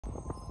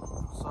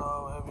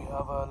So here we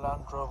have a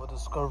Land Rover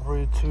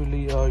Discovery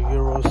 2-litre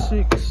Euro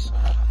 6. It's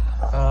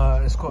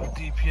got a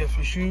DPF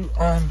issue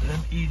and an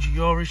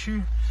EGR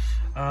issue.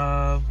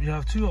 You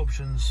have two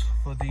options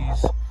for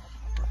these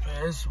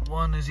repairs.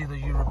 One is either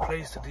you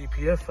replace the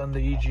DPF and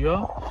the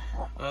EGR,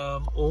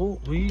 or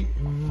we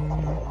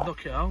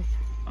knock it out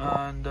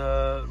and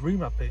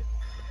remap it.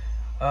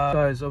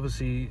 Guys,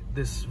 obviously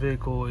this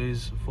vehicle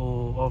is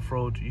for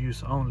off-road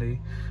use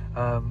only.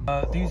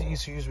 These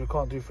ECUs we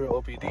can't do through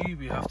OBD,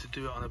 we have to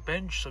do it on a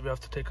bench, so we have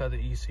to take out the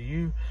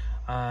ECU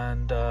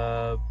and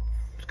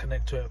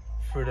connect to it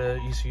through the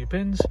ECU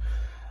pins.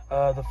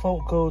 The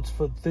fault codes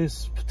for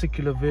this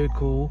particular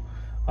vehicle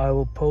I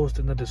will post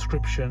in the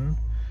description.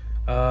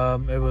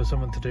 It was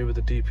something to do with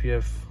the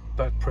DPF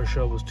back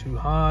pressure was too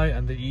high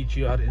and the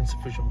EGR had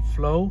insufficient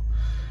flow.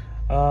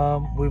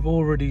 We've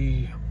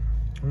already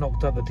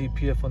knocked out the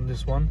DPF on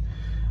this one,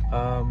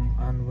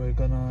 and we're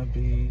gonna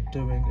be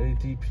doing a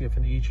DPF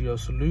and EGR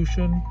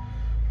solution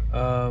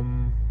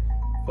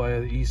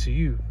via the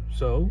ECU.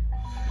 So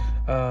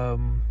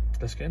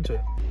let's get into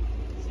it.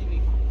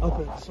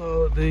 Okay,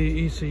 so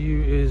the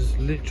ECU is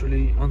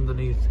literally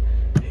underneath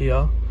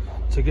here.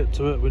 To get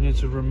to it, we need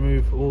to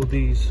remove all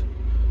these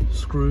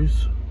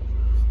screws,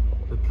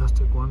 the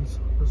plastic ones.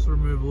 Let's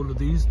remove all of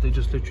these. They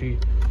just literally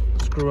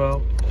screw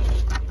out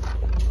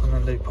and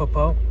then they pop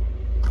out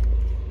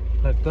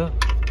like that.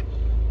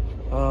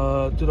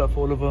 Do that for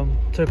all of them.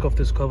 Take off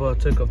this cover,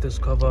 take off this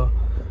cover.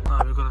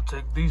 Now we're going to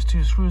take these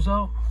two screws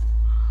out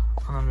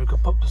and then we can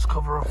pop this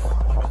cover off.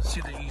 You can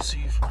see the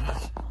ECU from here.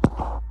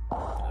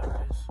 There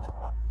it is.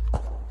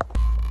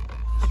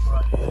 It's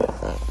right here.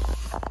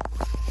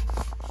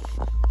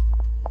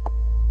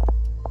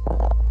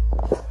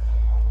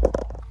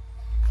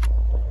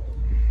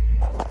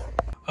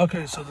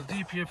 Okay, so the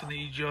DPF and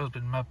the EGR has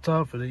been mapped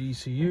out for the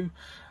ECU.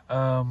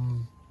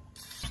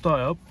 Start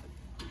up.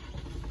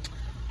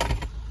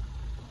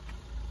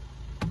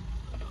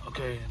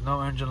 Okay,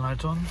 no engine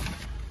light on.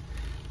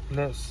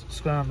 Let's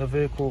scan the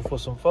vehicle for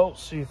some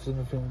faults, see if there's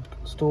anything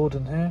stored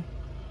in here.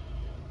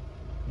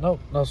 Nope,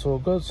 that's all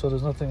good, so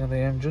there's nothing in the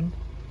engine.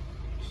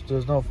 So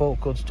there's no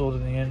fault code stored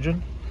in the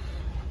engine.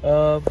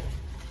 Let's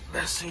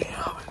see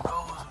how it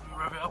goes. Let me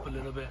rev it up a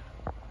little bit.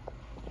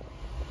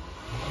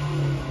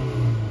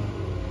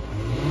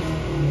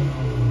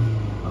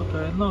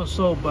 Okay, not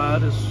so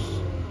bad.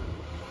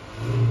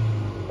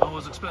 I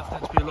was expecting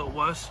it to be a lot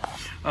worse.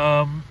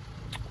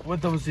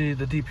 With obviously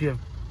the DPF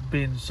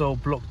being so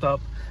blocked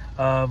up,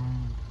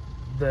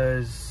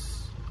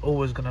 there's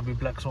always going to be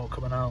black smoke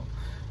coming out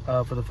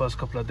for the first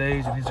couple of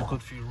days. It needs a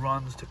good few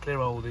runs to clear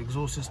out all the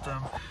exhaust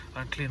system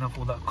and clean up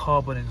all that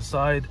carbon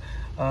inside.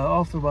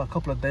 After about a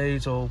couple of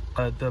days, or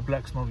the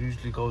black smoke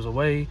usually goes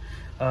away.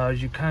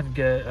 You can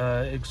get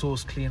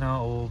exhaust cleaner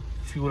or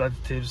fuel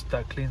additives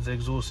that cleans the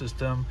exhaust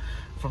system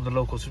from the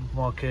local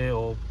supermarket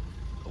or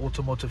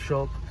automotive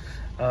shop,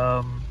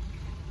 and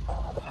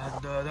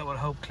that will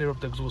help clear up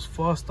the exhaust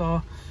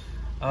faster.